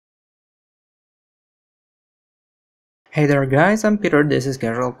Hey there guys, I'm Peter, this is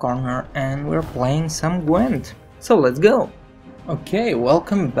Casual Corner and we're playing some Gwent. So let's go! Okay,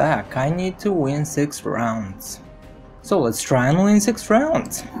 welcome back. I need to win 6 rounds. So let's try and win 6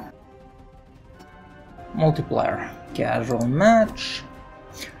 rounds. Multiplayer. Casual match.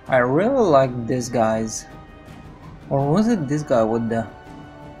 I really like this guy's. Or was it this guy with the...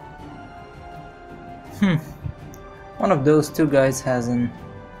 One of those two guys has an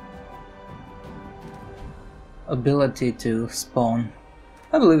ability to spawn.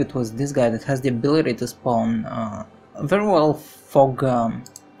 I believe it was this guy that has the ability to spawn very well fog a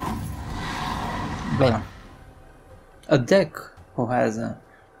deck who has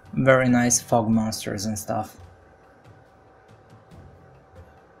very nice fog monsters and stuff.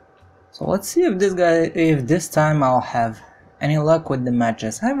 So let's see if this time I'll have any luck with the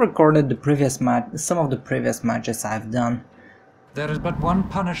matches. I've recorded the previous some of the previous matches I've done. There is but one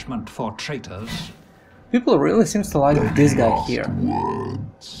punishment for traitors. People really seems to like this guy here.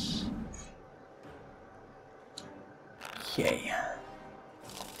 Okay.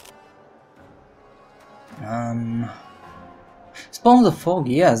 Spawn the fog,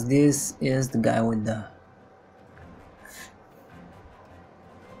 yes, this is the guy with the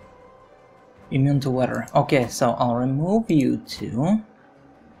immune to weather. Okay, so I'll remove you two.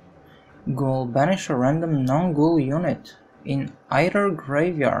 Ghoul, banish a random non-ghoul unit in either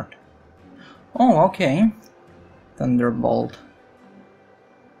graveyard. Oh, okay. Thunderbolt.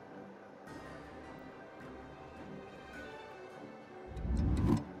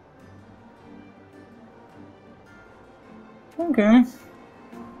 Okay.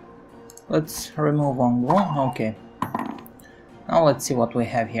 Let's remove one wall. Okay. Now let's see what we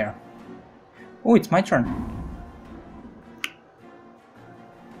have here. Oh, it's my turn.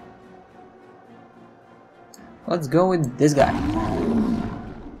 Let's go with this guy.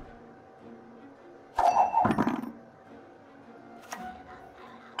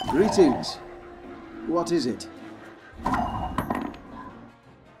 Greetings. What is it?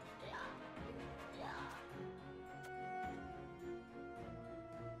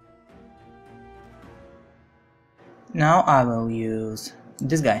 Now I will use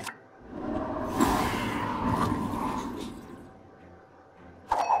this guy.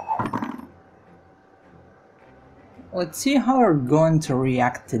 Let's see how we're going to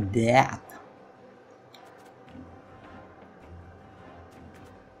react to that.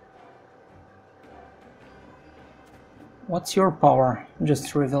 What's your power?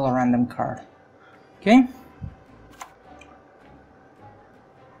 Just reveal a random card. Okay?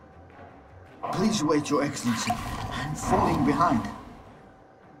 Please wait, Your Excellency. I'm falling behind.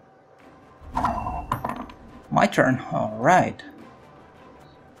 My turn. Alright.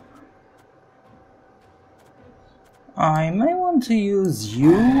 I may want to use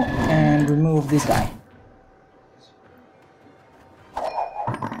you and remove this guy.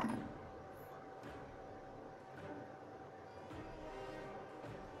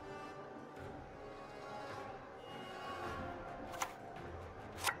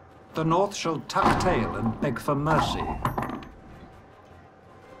 The North shall tuck tail and beg for mercy.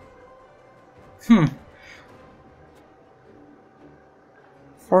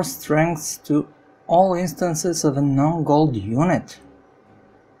 For strengths to all instances of a non-gold unit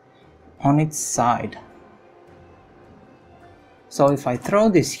on its side. So if I throw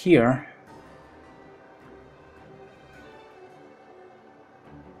this here,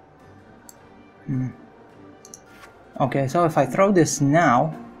 okay, so if I throw this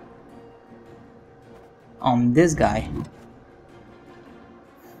now on this guy,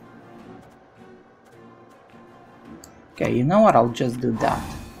 okay, you know what, I'll just do that.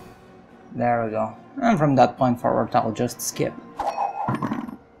 There we go. And from that point forward I'll just skip.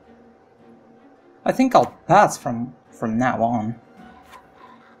 I think I'll pass from now on.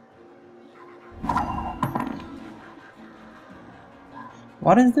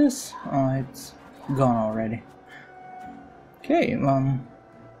 What is this? Oh, it's gone already. Okay,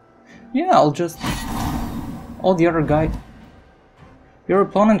 yeah, I'll just... Oh, the other guy. Your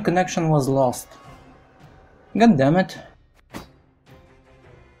opponent connection was lost. God damn it.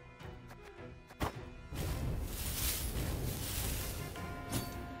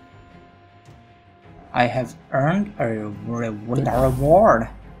 I have earned a reward.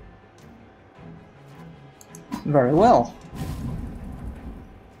 Very well.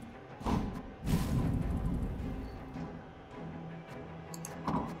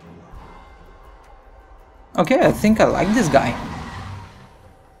 Okay, I think I like this guy.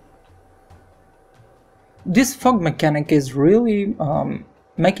 This fog mechanic is really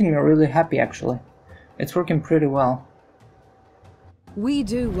making me really happy actually. It's working pretty well. We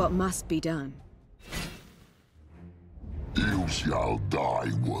do what must be done. shall die,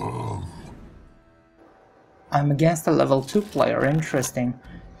 worm. I'm against a level 2 player, interesting.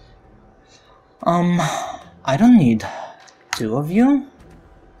 I don't need 2 of you.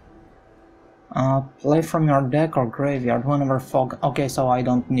 Play from your deck or graveyard whenever fog... Okay, so I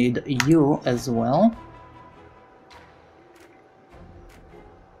don't need you as well.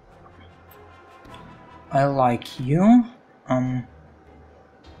 I like you. I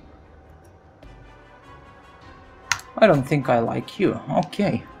don't think I like you.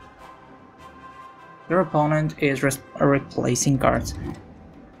 Okay. Your opponent is replacing cards.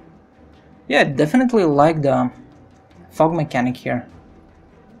 Yeah, definitely like the fog mechanic here.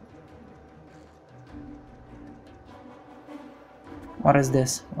 What is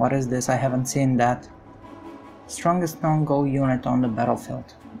this? What is this? I haven't seen that. Strongest non-goal unit on the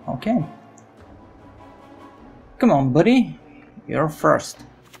battlefield. Okay. Come on, buddy. You're first.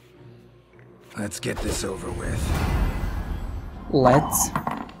 Let's get this over with. Let's.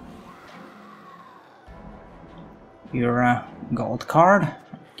 You're a gold card.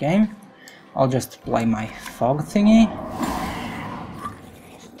 Okay. I'll just play my fog thingy.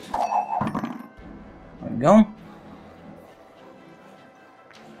 There we go.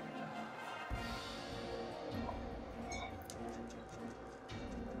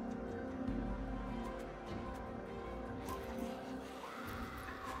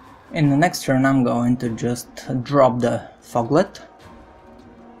 In the next turn I'm going to just drop the Foglet.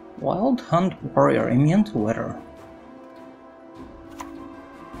 Wild Hunt Warrior, immune to weather.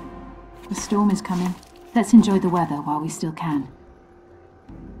 The storm is coming. Let's enjoy the weather while we still can.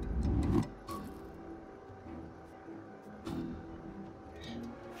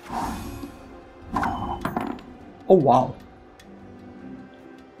 Oh wow.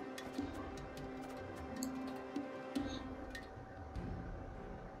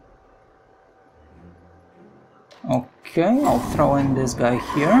 Okay, I'll throw in this guy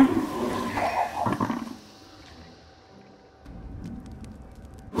here.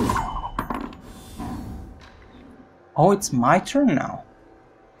 Oh, it's my turn now.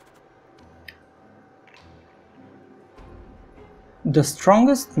 The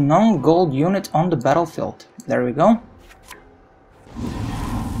strongest non-gold unit on the battlefield. There we go.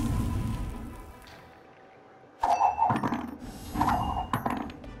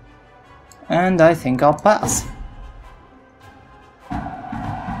 And I think I'll pass.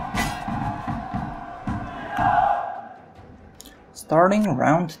 Starting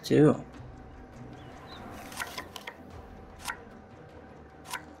round 2.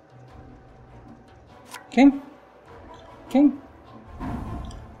 Okay. Okay.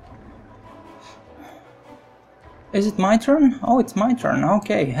 Is it my turn? Oh, it's my turn.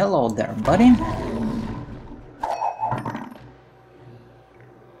 Okay, hello there, buddy.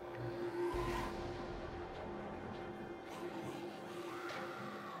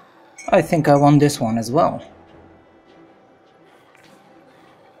 I think I won this one as well.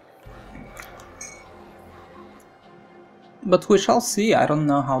 But we shall see. I don't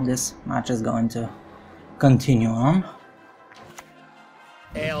know how this match is going to continue on.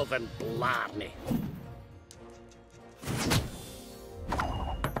 Elven Blarney.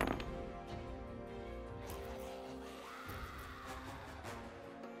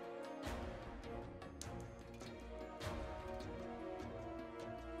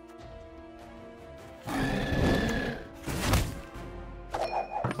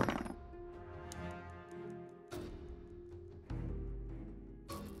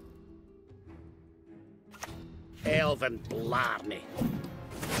 Elven Blarney.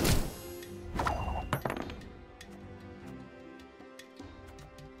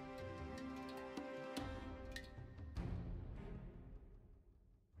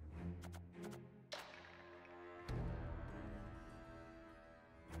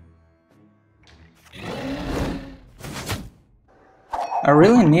 I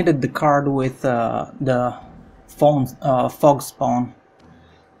really needed the card with the fog spawn.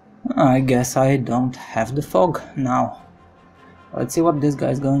 I guess I don't have the fog now. Let's see what this guy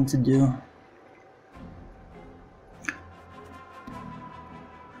is going to do.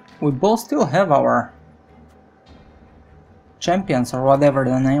 We both still have our champions, or whatever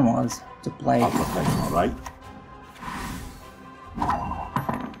the name was, to play. Alright.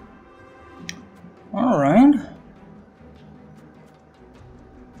 Alright.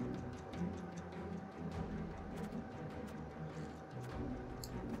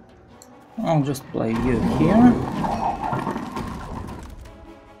 I'll just play you here.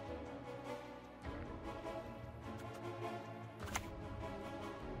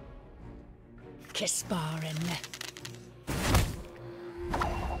 Kisparin.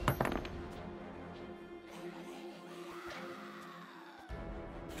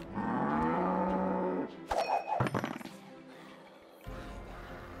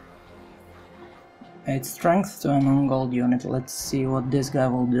 8 strength to a non-gold unit. Let's see what this guy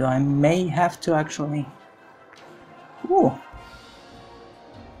will do. I may have to actually... Ooh!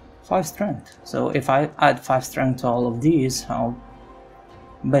 5 strength. So if I add 5 strength to all of these, I'll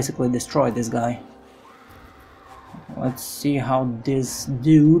basically destroy this guy. Let's see how this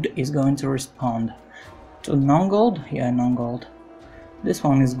dude is going to respond. To non-gold? Yeah, non-gold. This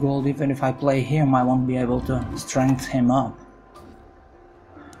one is gold. Even if I play him, I won't be able to strengthen him up.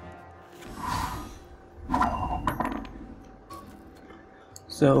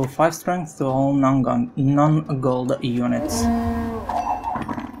 So 5 strength to all non-gold units.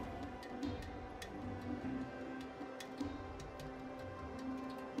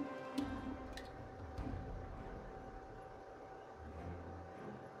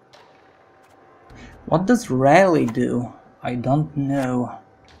 What does rally do? I don't know.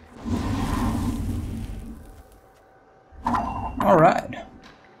 Alright.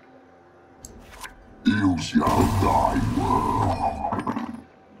 You shall die well.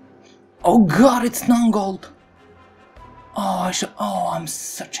 Oh god, it's non-gold! Oh, I'm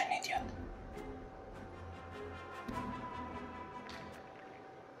such an idiot.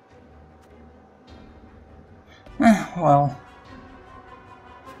 Well...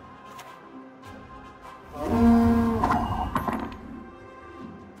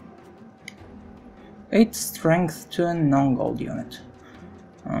 8 strength to a non-gold unit.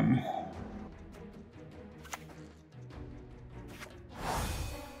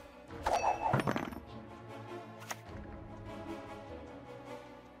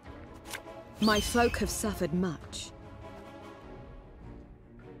 My folk have suffered much.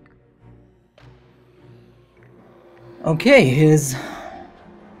 Okay, he's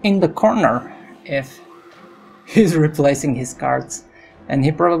in the corner if he's replacing his cards, and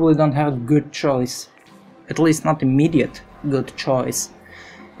he probably don't have a good choice, at least not immediate good choice,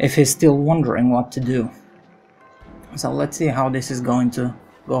 if he's still wondering what to do. So let's see how this is going to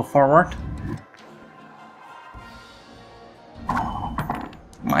go forward.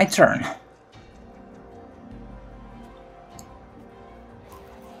 My turn.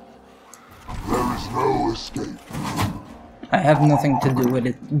 There is no escape. I have nothing to do with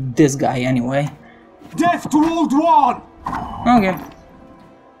it, this guy anyway. Death to Old One! Okay.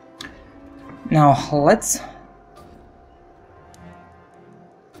 Now let's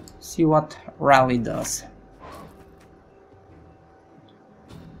see what rally does.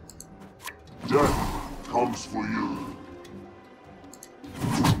 Death comes for you.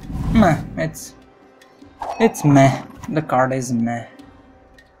 Meh, it's meh. The card is meh.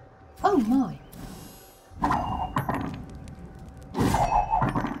 Oh my.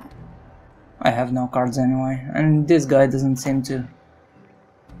 I have no cards anyway, and this guy doesn't seem to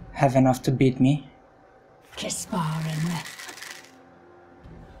have enough to beat me. Kisparin.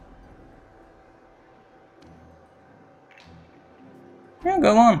 Yeah,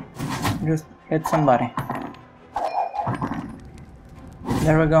 go on. Just hit somebody.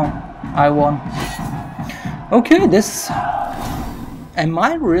 There we go. I won. Okay, this... Am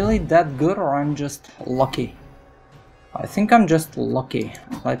I really that good, or I'm just lucky? I think I'm just lucky.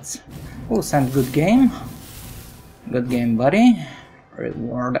 Let's... We'll send good game. Good game, buddy.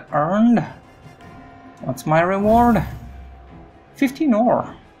 Reward earned. What's my reward? 15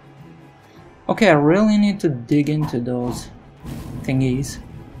 ore. Okay, I really need to dig into those thingies.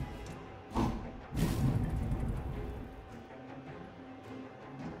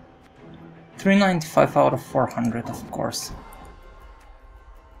 $395 out of 400, of course.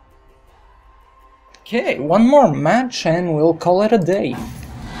 Okay, one more match and we'll call it a day.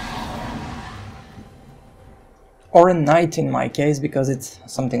 Or a night in my case, because it's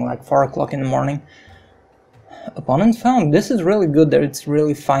something like 4 o'clock in the morning. Opponent found. This is really good that it's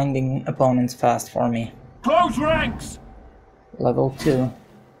really finding opponents fast for me. Close ranks! Level 2.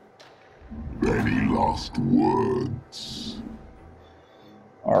 Any last words?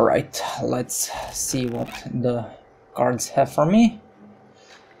 Alright, let's see what the cards have for me.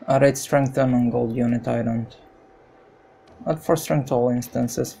 Rate strength on gold unit, I don't. Add for strength all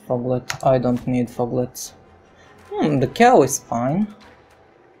instances. Foglet, I don't need foglets. The cow is fine.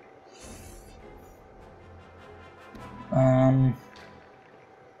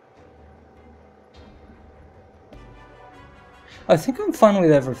 I think I'm fine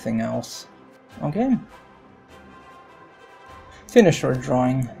with everything else. Okay. Finish your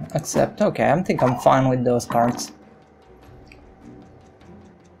drawing. Accept. Okay, I think I'm fine with those cards.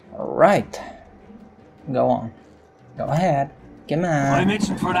 Alright. Go on. Go ahead. Come on. I'm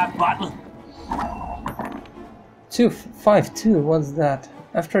itching for that battle. 2-5-2, what's that?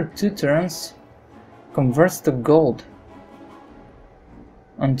 After 2 turns, converts to gold.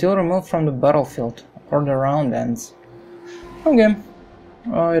 Until removed from the battlefield. before the round ends. Okay,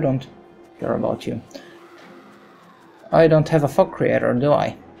 I don't care about you. I don't have a fog creator, do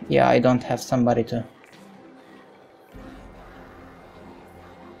I? Yeah, I don't have somebody to...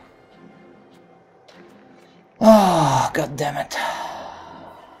 Oh, god damn it.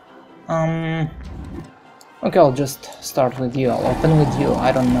 Okay, I'll just start with you. I'll open with you.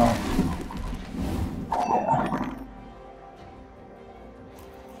 I don't know. Yeah.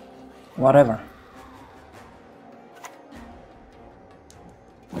 Whatever.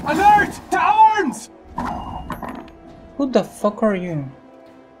 Alert! To arms! Who the fuck are you?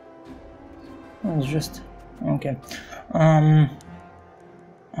 It's just... okay. I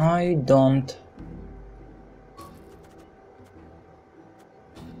don't...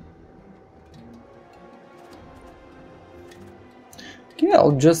 Okay,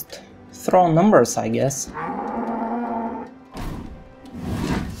 I'll just throw numbers, I guess.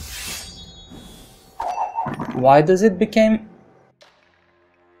 Why does it become...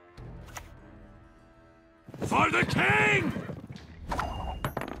 For the king!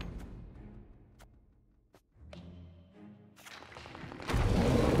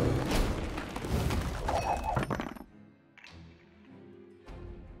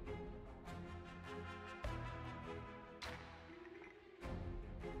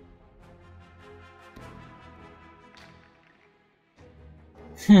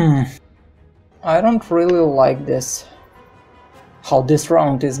 I don't really like this. How this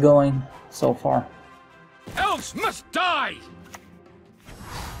round is going so far. Elves must die!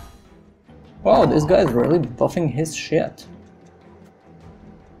 Wow, this guy is really buffing his shit.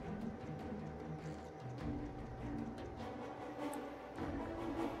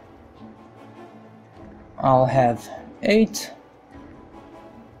 I'll have 8,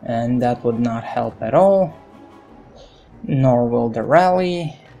 and that would not help at all, nor will the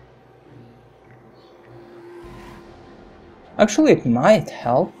rally. Actually, it might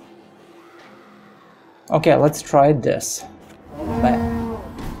help. Okay, let's try this. Bam.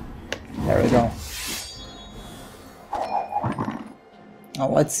 There we go. Now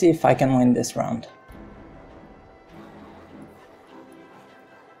let's see if I can win this round.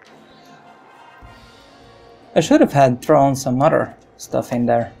 I should have had thrown some other stuff in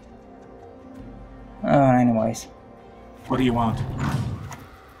there. Anyways. What do you want?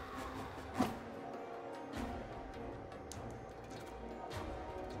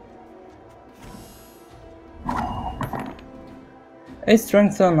 A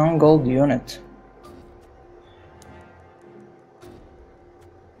strength to a non-gold unit.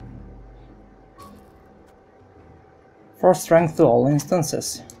 For strength to all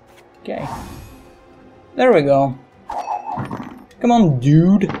instances. Okay. There we go. Come on,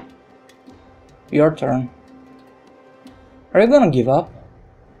 dude. Your turn. Are you gonna give up?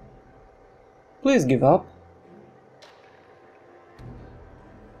 Please give up.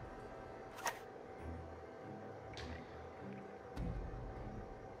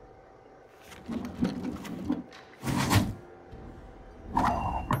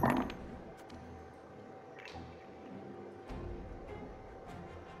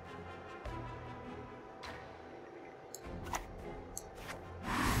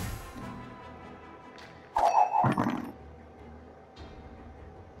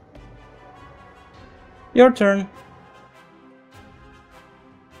 Your turn.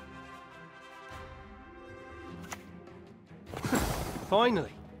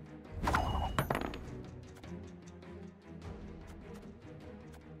 Finally.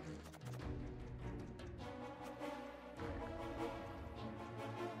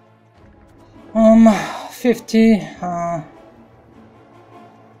 Um, 50.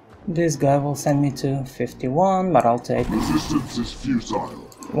 This guy will send me to 51, but I'll take Resistance is futile.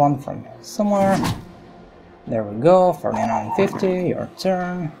 one from somewhere. There we go, 49.50, your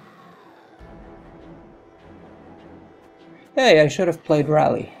turn. Hey, I should have played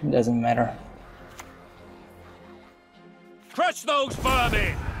rally, doesn't matter. Crush those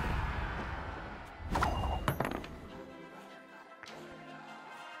vermin!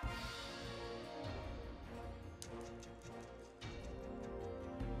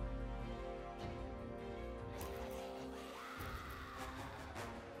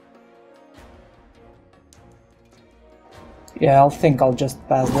 Yeah, I think I'll just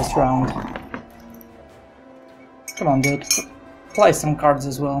pass this round. Come on, dude. Play some cards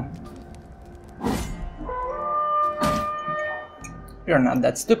as well. You're not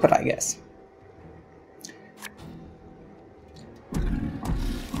that stupid, I guess.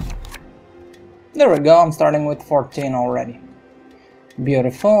 There we go, I'm starting with 14 already.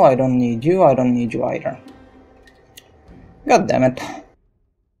 Beautiful, I don't need you either. God damn it.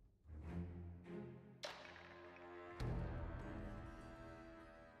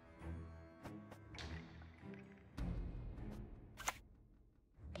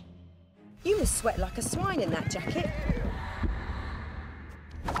 You must sweat like a swine in that jacket.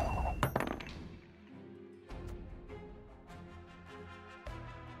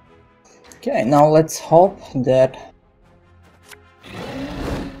 Okay, now let's hope that...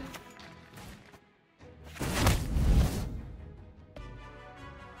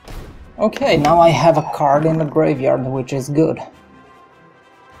 Okay, now I have a card in the graveyard, which is good.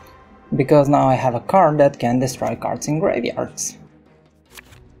 Because now I have a card that can destroy cards in graveyards.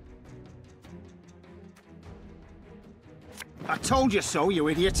 I told you so, you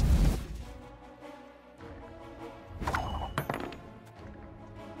idiot!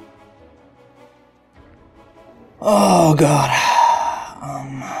 Oh god.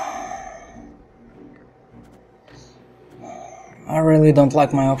 I really don't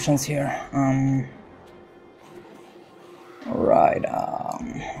like my options here. Right,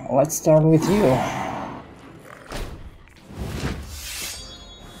 let's start with you.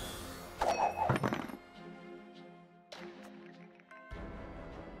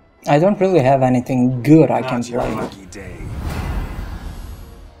 I don't really have anything good I can play. Lucky day.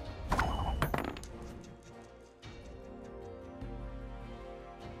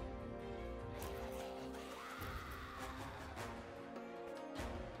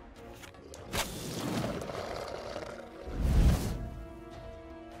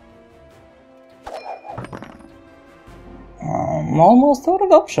 I'm almost out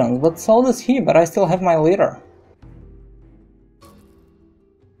of options, but so does he, but I still have my leader.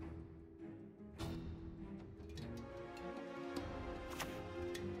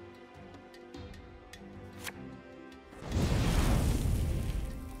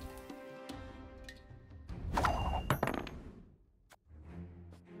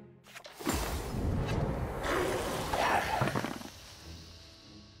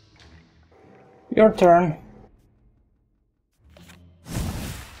 Your turn.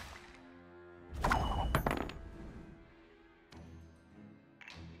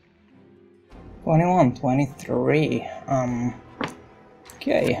 '21, 23.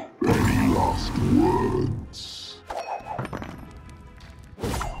 Okay. Any last words?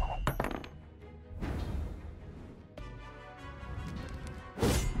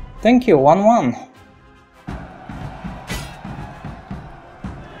 Thank you, 1-1.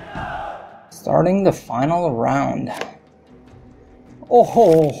 Starting the final round. Oh,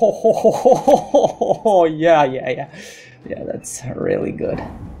 ho, ho, ho, ho, ho, ho, ho, ho. Yeah, that's really good.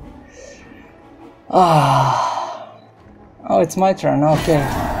 Ah, oh, it's my turn. Okay.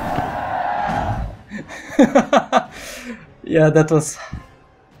 Yeah, that was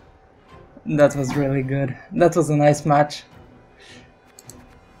really good. That was a nice match.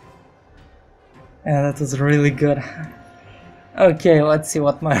 Yeah, that was really good. Okay, let's see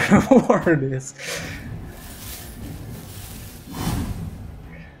what my reward is.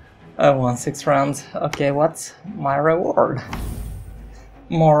 I won 6 rounds. Okay, what's my reward?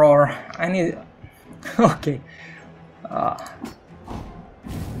 More ore. I need... Okay. I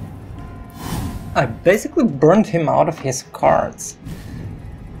basically burned him out of his cards.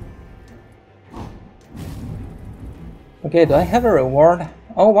 Okay, do I have a reward?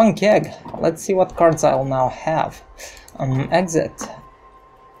 Oh, 1 keg. Let's see what cards I'll now have. Exit.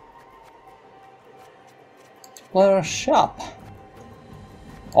 Player shop.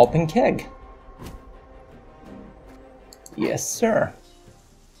 Open keg. Yes, sir.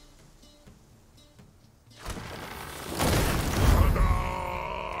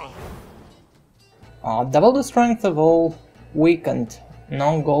 Double the strength of all weakened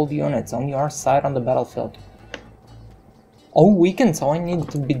non-gold units on your side on the battlefield. All weakened, so they need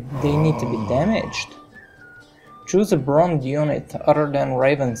to be damaged. Choose a bronze unit other than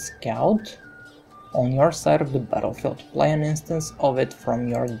Raven Scout on your side of the battlefield. Play an instance of it from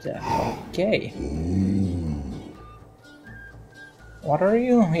your deck. Okay. What are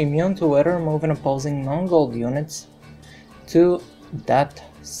you? Immune to weather, moving opposing non-gold units to that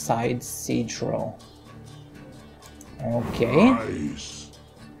side siege row. Okay. Nice.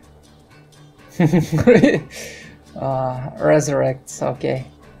 Resurrects, okay.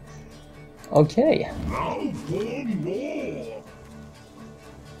 Okay. Now for more.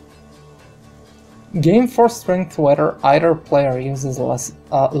 Game for strength weather, either player uses a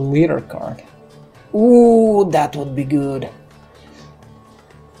leader card. Ooh, that would be good.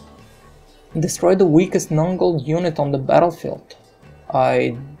 Destroy the weakest non-gold unit on the battlefield.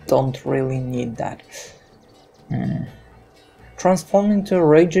 I don't really need that. Transform into a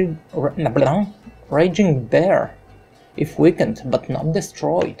raging bear, if weakened but not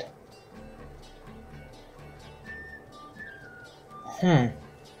destroyed.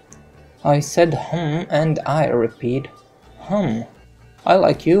 I said and I repeat, I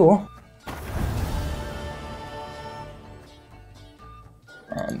like you.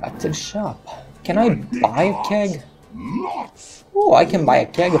 to the shop. Can I buy a keg? Lots. Oh, I can buy a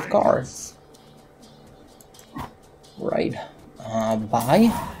keg of cards. Right.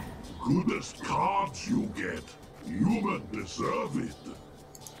 Buy? Goodest cards you get. Human deserve it.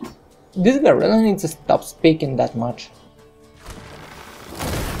 This guy really needs to stop speaking that much.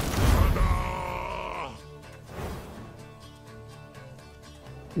 Ta-da!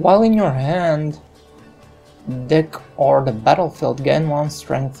 While in your hand, deck or the battlefield, gain 1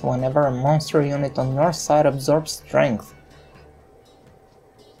 strength whenever a monster unit on your side absorbs strength.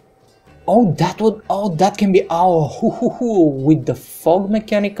 Oh, that can be, with the fog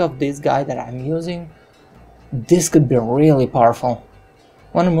mechanic of this guy that I'm using, this could be really powerful.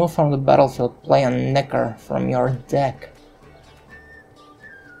 When you move from the battlefield, play a Necker from your deck.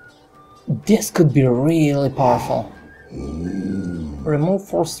 This could be really powerful. Remove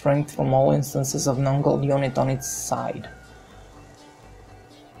 4 strength from all instances of non-gold unit on its side.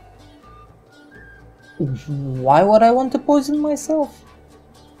 Why would I want to poison myself?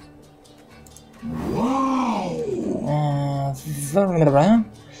 Wow!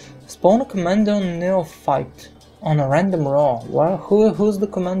 Spawn a Commando Neophyte on a random roll. Well, who's the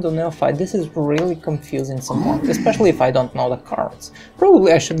Commando Neophyte? This is really confusing sometimes, especially if I don't know the cards.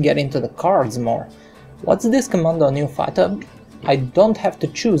 Probably I should get into the cards more. What's this Commando Neophyte? I don't have to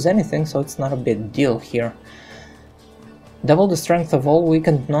choose anything, so it's not a big deal here. Double the strength of all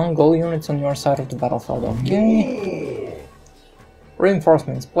weakened non-gold units on your side of the battlefield. Okay.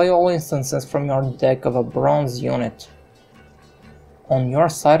 Reinforcements. Play all instances from your deck of a bronze unit on your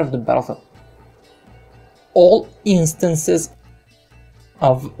side of the battlefield. All instances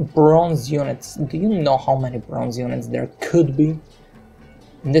of bronze units. Do you know how many bronze units there could be?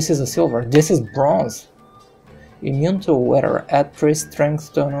 And this is a silver. This is bronze. Immune to weather. Add 3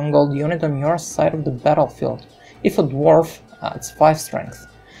 strength to a non-gold unit on your side of the battlefield. If a dwarf, it's 5 strength.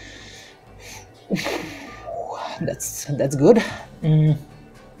 That's good.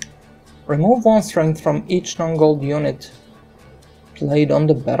 Remove 1 strength from each non-gold unit played on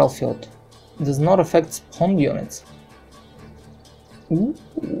the battlefield. It does not affect spawned units. Ooh.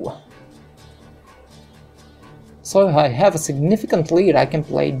 So if I have a significant lead, I can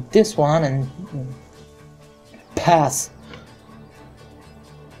play this one and pass.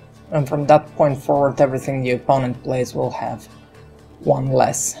 And from that point forward, everything the opponent plays will have 1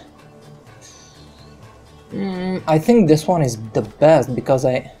 less. I think this one is the best because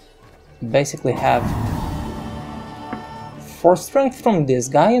I basically have 4 strength from this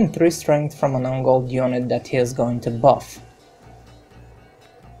guy and 3 strength from a non-gold unit that he is going to buff.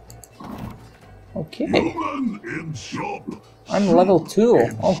 Okay. Human in shop. I'm level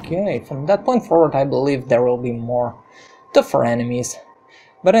 2. Okay, from that point forward I believe there will be more tougher enemies.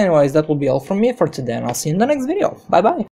 But anyways, that will be all from me for today and I'll see you in the next video. Bye bye!